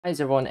Hi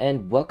everyone,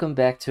 and welcome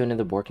back to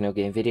another No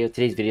Game video.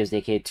 Today's video is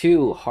dedicated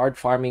to hard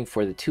farming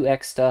for the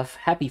 2x stuff.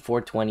 Happy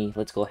 420.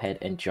 Let's go ahead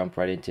and jump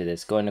right into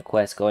this. Go into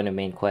quest, go into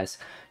main quest,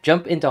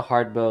 jump into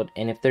hard mode,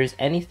 and if there's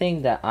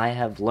anything that I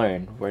have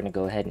learned, we're going to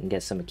go ahead and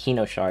get some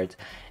Aquino shards,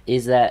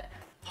 is that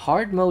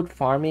hard mode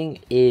farming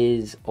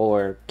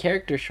or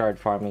character shard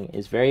farming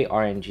is very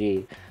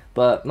RNG.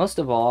 But most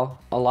of all,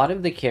 a lot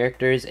of the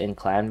characters in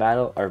clan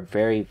battle are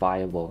very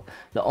viable.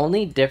 The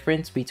only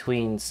difference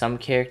between some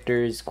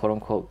characters quote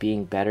unquote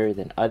being better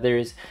than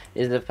others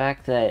is the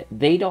fact that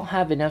they don't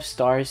have enough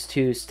stars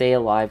to stay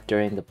alive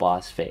during the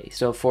boss phase.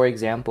 So for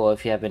example,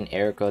 if you have an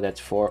Eriko that's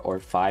 4 or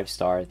 5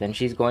 star, then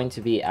she's going to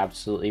be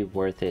absolutely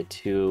worth it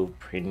to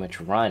pretty much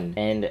run.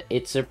 And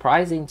it's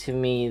surprising to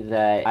me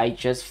that I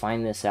just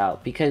find this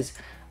out, because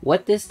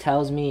what this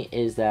tells me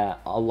is that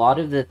a lot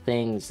of the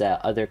things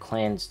that other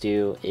clans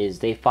do is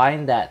they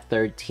find that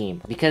third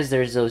team, because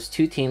there's those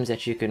two teams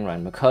that you can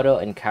run,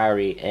 Makoto and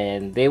Kairi,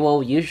 and they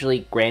will usually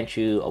grant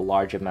you a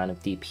large amount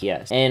of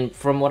DPS. And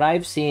from what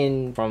I've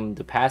seen from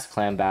the past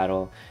clan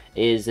battle,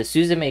 is the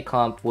Suzume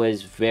comp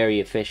was very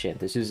efficient.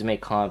 The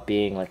Suzume comp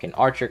being like an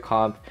archer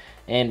comp.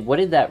 And what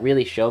did that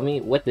really show me?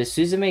 What the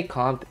Suzume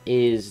comp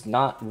is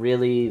not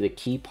really the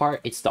key part,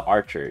 it's the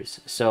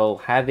archers. So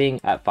having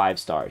at 5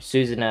 star,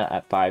 Suzuna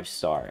at 5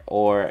 star,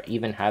 or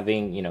even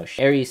having,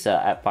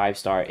 Arisa at 5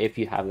 star if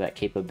you have that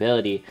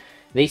capability,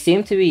 they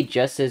seem to be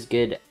just as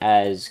good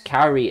as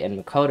Kairi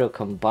and Makoto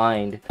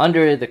combined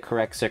under the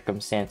correct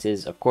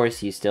circumstances. Of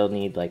course, you still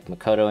need like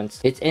Makoto, and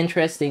it's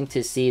interesting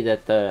to see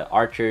that the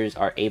archers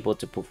are able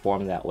to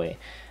perform that way.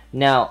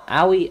 Now,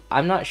 Aoi,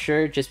 I'm not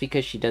sure, just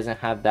because she doesn't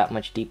have that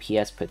much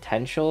DPS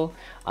potential.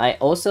 I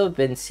also have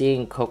been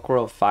seeing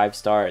Kokoro 5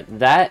 star.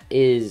 That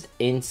is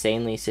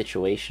insanely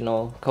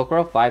situational.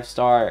 Kokoro 5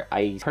 star,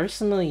 I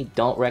personally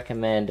don't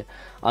recommend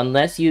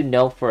unless you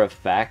know for a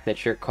fact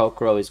that your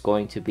Kokoro is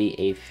going to be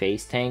a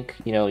face tank.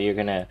 You're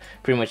gonna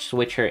pretty much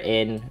switch her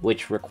in,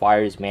 which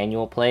requires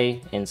manual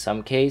play in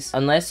some case.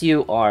 Unless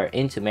you are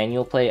into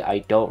manual play, I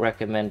don't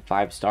recommend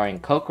 5-starring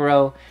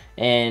Kokoro.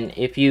 And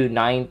if you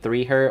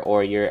 9-3 her,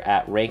 or you're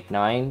at rank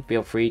 9,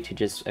 feel free to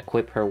just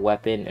equip her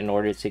weapon in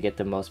order to get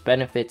the most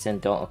benefits,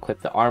 and don't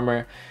equip the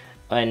armor.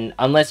 And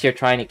unless you're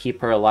trying to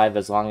keep her alive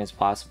as long as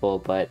possible.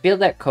 But I feel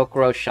that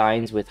Kokoro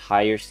shines with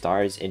higher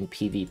stars in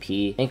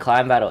PvP. In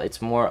clan battle,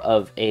 it's more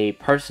of a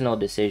personal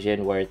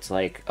decision where it's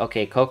like,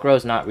 okay,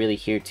 Kokoro's not really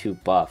here to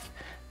buff,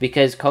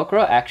 because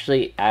Kokoro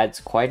actually adds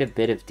quite a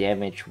bit of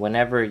damage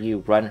whenever you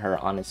run her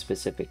on a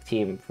specific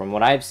team. From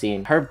what I've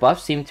seen, her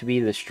buffs seem to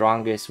be the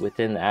strongest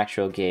within the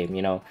actual game.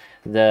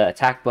 The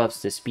attack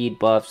buffs, the speed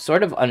buffs,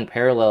 sort of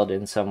unparalleled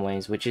in some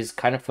ways, which is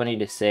kind of funny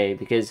to say,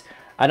 because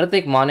I don't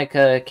think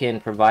Monica can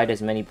provide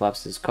as many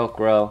buffs as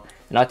Kokoro.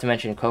 Not to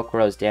mention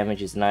Kokoro's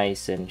damage is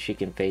nice, and she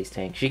can face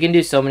tank. She can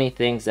do so many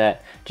things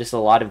that just a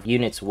lot of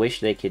units wish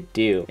they could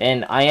do.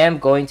 And I am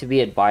going to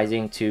be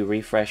advising to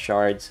refresh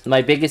shards.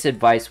 My biggest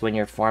advice when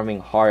you're farming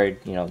hard,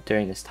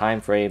 during this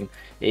time frame,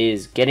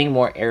 is getting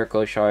more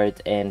Eriko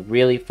shards and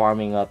really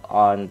farming up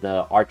on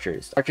the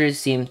archers. Archers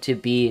seem to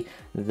be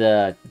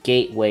the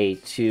gateway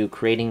to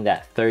creating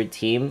that third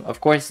team.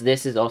 Of course,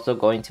 this is also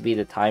going to be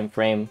the time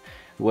frame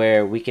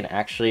where we can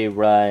actually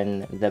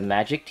run the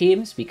magic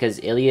teams, because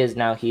Ilya is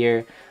now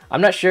here.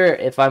 I'm not sure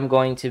if I'm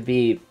going to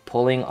be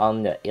pulling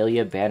on the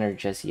Ilya banner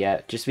just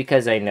yet, just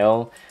because I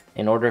know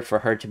in order for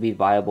her to be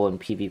viable in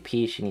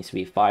PvP, she needs to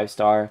be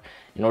 5-star.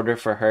 In order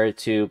for her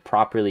to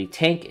properly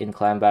tank in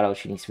clan battle,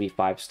 she needs to be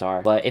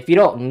 5-star. But if you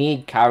don't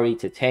need Kairi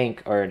to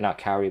tank, or not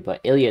Kairi, but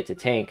Ilya to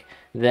tank,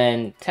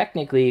 then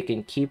technically you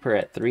can keep her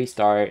at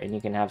 3-star and you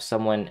can have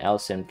someone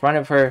else in front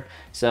of her,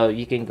 so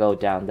you can go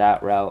down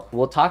that route.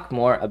 We'll talk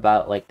more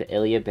about like the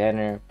Ilya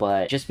banner,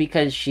 but just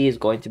because she is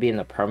going to be in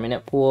the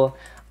permanent pool,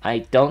 I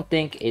don't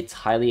think it's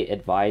highly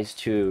advised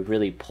to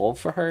really pull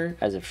for her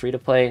as a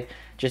free-to-play,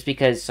 just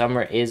because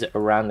summer is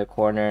around the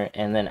corner,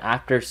 and then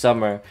after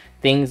summer,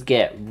 things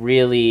get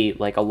really,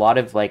 like, a lot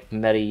of like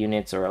meta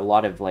units, or a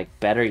lot of like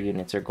better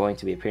units are going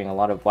to be appearing. A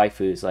lot of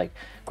waifus, like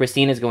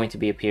Christine is going to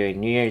be appearing,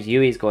 New Year's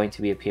Yui is going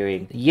to be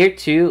appearing. Year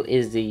 2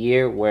 is the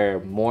year where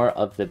more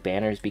of the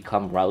banners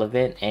become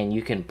relevant and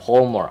you can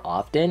pull more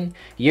often.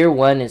 Year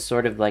 1 is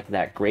sort of like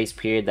that grace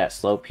period, that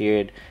slow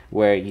period,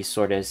 where you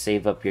sort of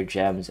save up your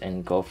gems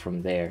and go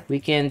from there. We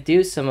can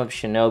do some of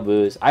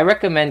Shinobu's. I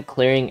recommend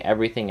clearing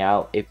everything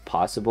out if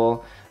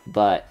possible,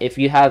 but if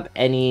you have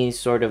any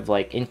sort of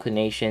like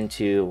inclination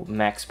to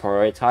max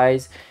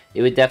prioritize,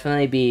 it would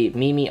definitely be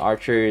Mimi,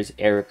 Archers,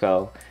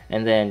 Eriko,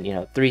 and then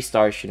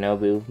 3-star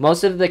Shinobu.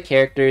 Most of the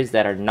characters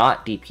that are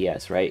not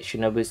DPS, right?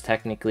 Shinobu is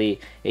technically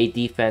a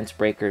defense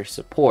breaker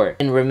support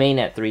and remain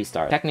at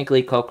 3-star.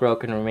 Technically, Kokoro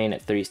can remain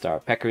at 3-star.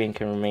 Pecorine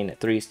can remain at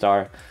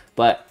 3-star.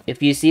 But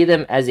if you see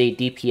them as a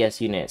DPS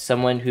unit,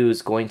 someone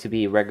who's going to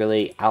be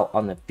regularly out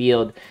on the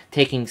field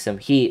taking some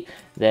heat,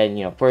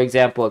 then, for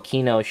example,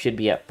 Aquino should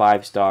be at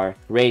 5-star,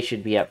 Rei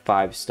should be at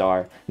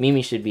 5-star,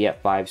 Mimi should be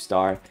at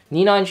 5-star,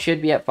 Ninon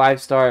should be at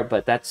 5-star,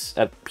 but that's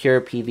a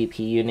pure PvP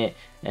unit.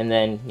 And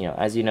then, you know,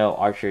 as you know,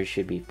 archers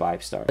should be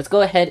 5-star. Let's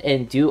go ahead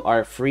and do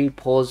our free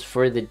pulls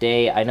for the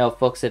day. I know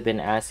folks have been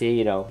asking,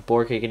 you know,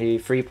 Bork, are you gonna do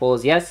free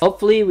pulls? Yes,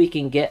 hopefully we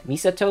can get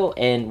Misato.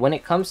 And when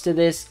it comes to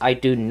this, I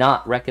do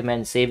not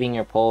recommend saving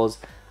your pulls.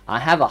 I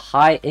have a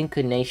high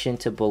inclination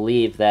to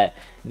believe that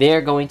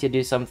they're going to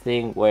do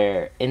something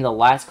where in the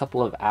last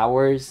couple of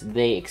hours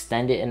they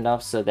extend it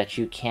enough so that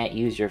you can't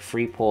use your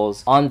free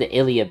pulls on the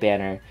Ilya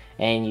banner,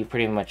 and you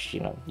pretty much, you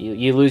know,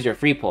 you lose your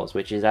free pulls,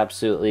 which is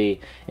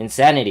absolutely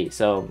insanity.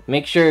 So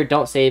make sure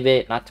don't save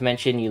it. Not to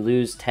mention you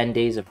lose 10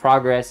 days of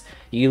progress,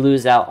 you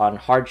lose out on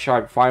hard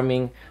shard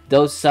farming.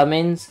 Those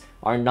summons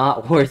are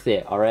not worth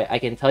it. All right, I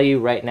can tell you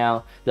right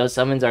now, those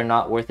summons are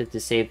not worth it to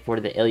save for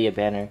the Ilya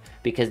banner,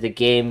 because the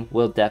game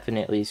will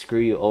definitely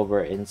screw you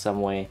over in some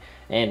way.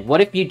 And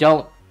what if you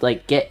don't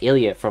like get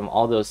Ilya from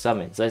all those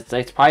summons?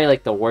 That's probably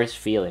like the worst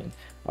feeling.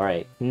 All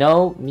right,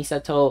 no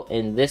Misato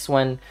in this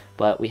one,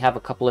 but we have a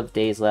couple of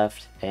days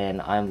left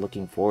and I'm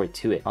looking forward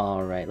to it.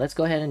 All right, let's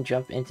go ahead and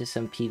jump into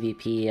some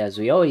PvP as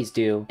we always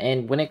do.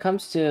 And when it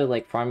comes to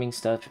like farming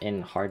stuff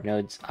in hard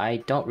nodes, I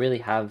don't really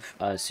have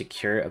a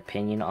secure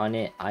opinion on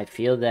it. I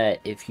feel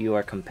that if you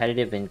are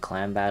competitive in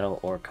clan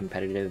battle or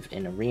competitive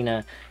in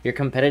arena, you're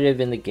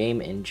competitive in the game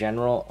in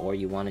general, or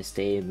you want to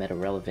stay meta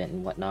relevant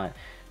and whatnot,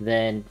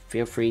 then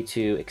feel free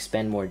to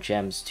expend more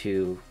gems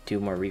to do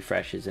more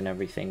refreshes and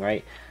everything,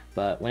 right?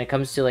 But when it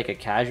comes to like a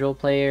casual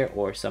player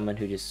or someone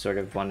who just sort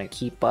of want to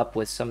keep up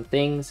with some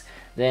things,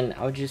 then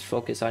I would just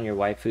focus on your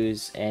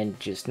waifus. And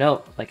just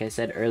note, like I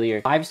said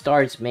earlier, 5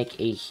 stars make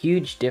a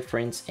huge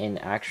difference in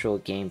actual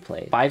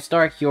gameplay.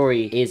 5-star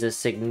Hyori is a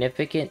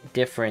significant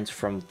difference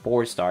from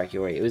 4-star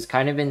Hyori. It was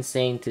kind of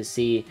insane to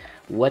see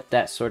what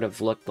that sort of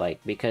looked like,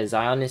 because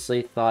I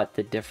honestly thought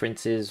the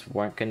differences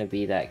weren't going to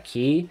be that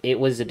key. It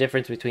was a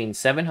difference between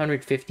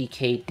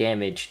 750k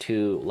damage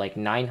to like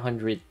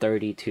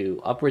 930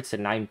 to upwards to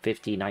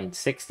 950,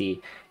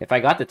 960. If I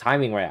got the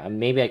timing right,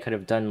 maybe I could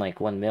have done like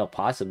 1 mil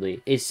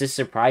possibly. It's just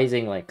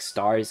surprising like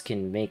stars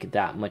can make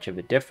that much of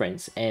a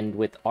difference. And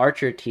with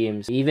archer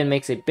teams, it even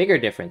makes a bigger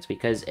difference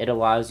because it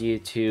allows you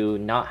to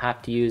not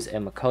have to use a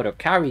Makoto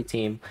carry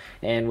team,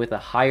 and with a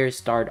higher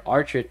starred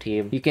archer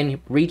team, you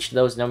can reach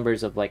those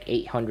numbers of like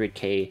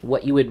 800k,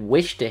 what you would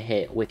wish to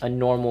hit with a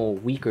normal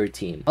weaker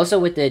team. Also,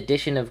 with the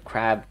addition of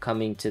Crab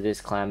coming to this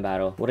clan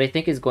battle, what I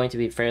think is going to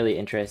be fairly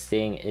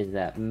interesting is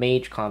that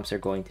mage comps are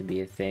going to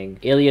be a thing.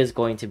 Ilya is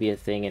going to be a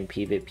thing in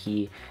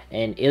PvP,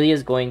 and Ilya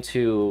is going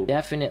to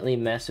definitely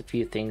mess a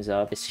few things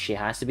up. She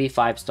has to be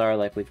 5-star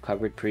like we've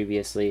covered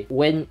previously.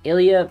 When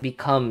Ilya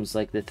becomes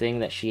like the thing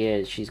that she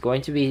is, she's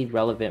going to be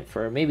relevant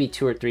for maybe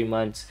 2 or 3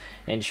 months,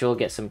 and she'll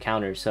get some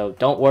counters. So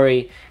don't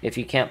worry if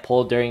you can't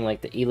pull during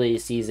like the Ilya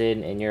season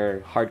and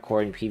you're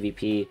hardcore in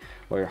PvP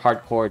or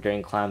hardcore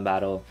during clan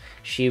battle.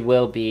 She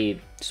will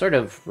be sort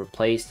of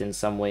replaced in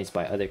some ways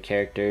by other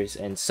characters,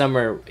 and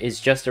summer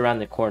is just around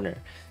the corner.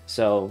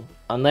 So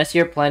unless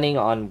you're planning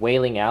on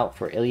wailing out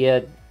for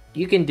Ilya,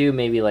 you can do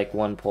maybe like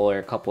 1 pull or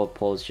a couple of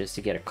pulls just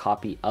to get a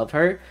copy of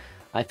her.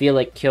 I feel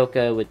like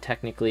Kyoka would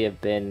technically have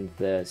been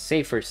the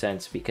safer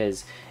sense,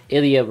 because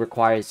Ilya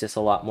requires just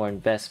a lot more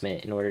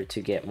investment in order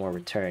to get more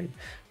return.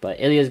 But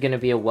Ilya is going to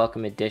be a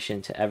welcome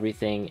addition to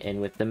everything,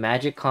 and with the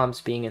magic comps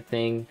being a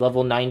thing,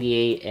 level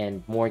 98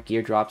 and more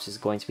gear drops is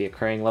going to be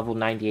occurring. Level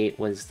 98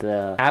 was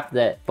the cap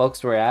that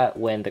folks were at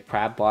when the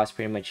crab boss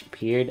pretty much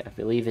appeared. I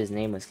believe his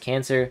name was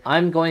Cancer.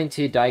 I'm going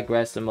to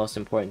digress the most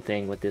important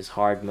thing with this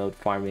hard mode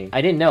farming.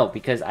 I didn't know,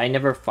 because I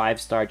never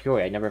 5-starred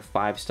Hyori. I never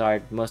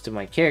 5-starred most of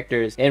my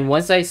characters, and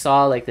once I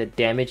saw like the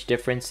damage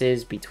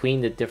differences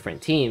between the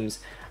different teams,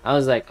 I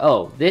was like,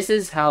 oh, this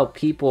is how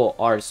people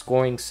are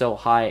scoring so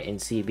high in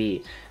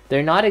CB.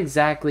 They're not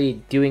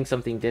exactly doing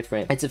something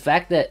different. It's the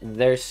fact that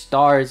their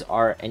stars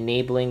are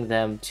enabling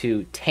them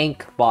to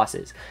tank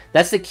bosses.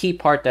 That's the key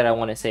part that I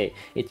want to say.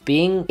 It's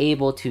being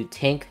able to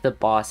tank the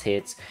boss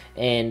hits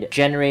and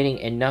generating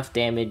enough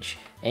damage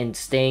and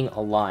staying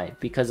alive,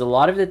 because a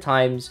lot of the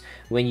times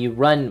when you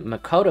run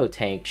Makoto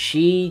tank,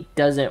 she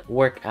doesn't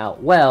work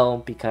out well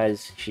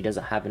because she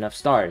doesn't have enough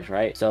stars,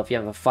 right? So if you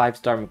have a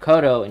 5-star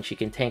Makoto and she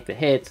can tank the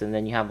hits, and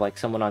then you have like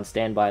someone on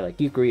standby like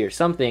Yukari or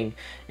something,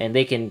 and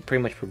they can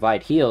pretty much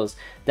provide heals,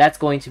 that's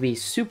going to be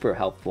super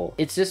helpful.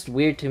 It's just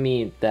weird to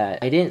me that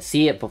I didn't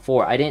see it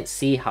before. I didn't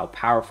see how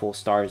powerful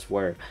stars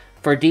were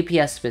for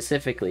DPS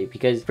specifically,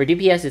 because for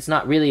DPS it's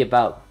not really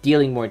about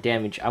dealing more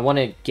damage. I want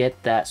to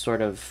get that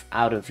sort of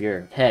out of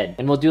your head,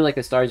 and we'll do like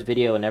a stars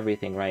video and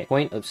everything, right?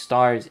 Point of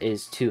stars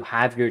is to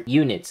have your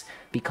units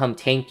become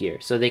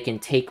tankier so they can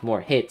take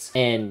more hits,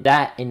 and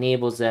that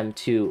enables them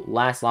to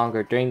last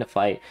longer during the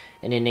fight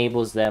and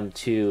enables them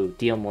to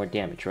deal more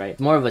damage, right?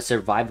 More of a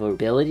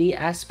survivability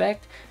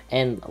aspect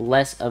and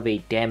less of a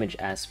damage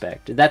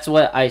aspect. That's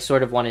what I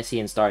sort of want to see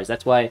in stars.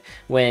 That's why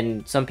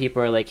when some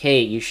people are like, hey,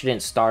 you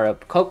shouldn't star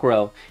up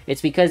Kokoro,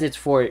 it's because it's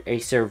for a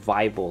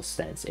survival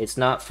sense. It's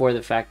not for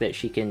the fact that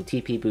she can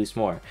TP boost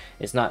more.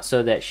 It's not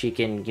so that she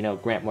can, you know,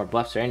 grant more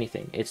buffs or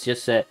anything. It's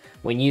just that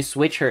when you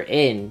switch her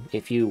in,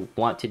 if you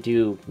want to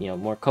do, you know,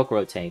 more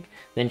Kokoro tank,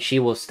 then she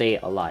will stay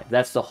alive.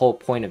 That's the whole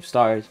point of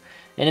stars.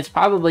 and it's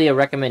probably a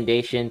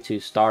recommendation to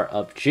start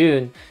up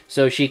June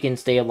so she can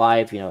stay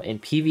alive, in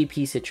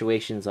PvP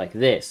situations like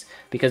this,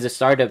 because a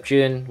start up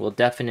June will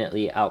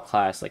definitely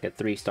outclass like a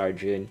 3-star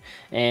June.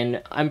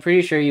 And I'm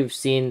pretty sure you've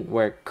seen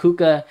where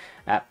Kuka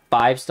at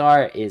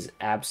 5-star is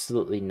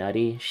absolutely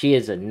nutty. She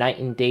is a night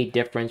and day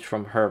difference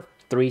from her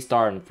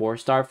 3-star and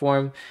 4-star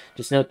form.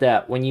 Just note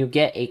that when you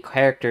get a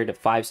character to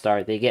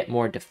 5-star, they get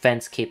more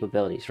defense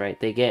capabilities, right?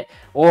 They get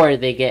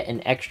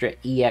an extra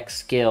EX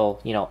skill,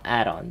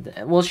 add-on.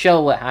 We'll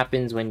show what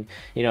happens when,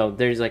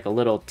 there's like a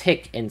little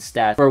tick in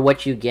stats for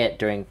what you get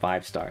during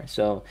 5-star.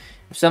 So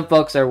if some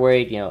folks are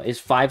worried,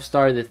 is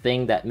 5-star the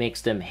thing that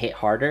makes them hit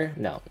harder?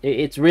 No,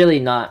 it's really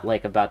not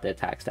like about the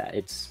attack stat.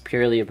 It's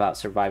purely about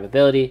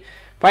survivability.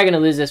 Probably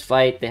gonna lose this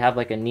fight. They have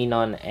like a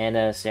Ninon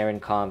Anna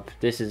Saren comp.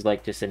 This is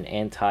like just an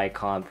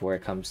anti-comp where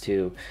it comes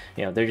to,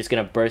 they're just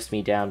gonna burst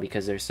me down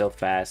because they're so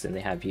fast and they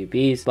have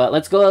UBs. But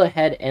let's go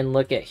ahead and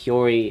look at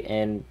Hiyori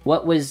and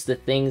what was the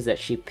things that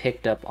she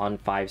picked up on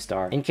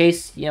 5-star. In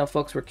case,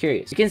 folks were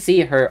curious. You can see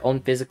her own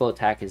physical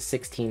attack is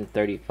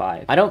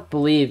 1635. I don't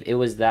believe it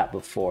was that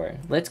before.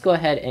 Let's go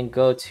ahead and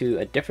go to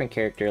a different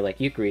character like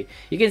Yukari.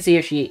 You can see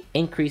if she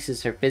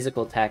increases her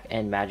physical attack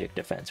and magic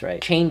defense,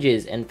 right?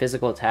 Changes in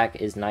physical attack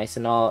is nice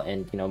and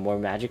and more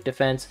magic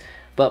defense,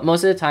 but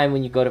most of the time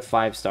when you go to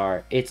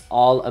 5-star, it's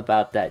all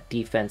about that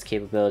defense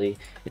capability.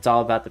 It's all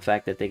about the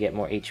fact that they get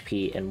more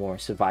HP and more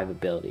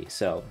survivability.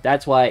 So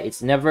that's why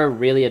it's never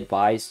really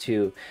advised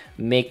to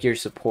make your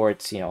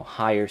supports,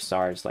 higher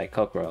stars like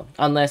Kokoro,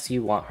 unless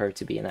you want her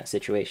to be in that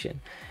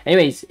situation.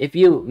 Anyways, if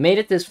you made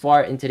it this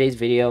far in today's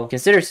video,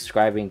 consider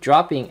subscribing,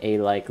 dropping a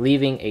like,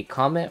 leaving a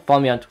comment,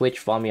 follow me on Twitch,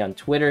 follow me on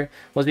Twitter.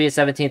 Once we hit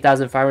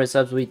 17,500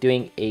 subs, we'll be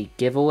doing a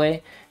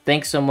giveaway.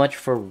 Thanks so much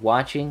for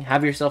watching.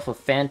 Have yourself a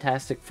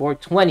fantastic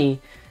 420,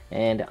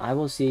 and I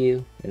will see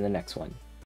you in the next one.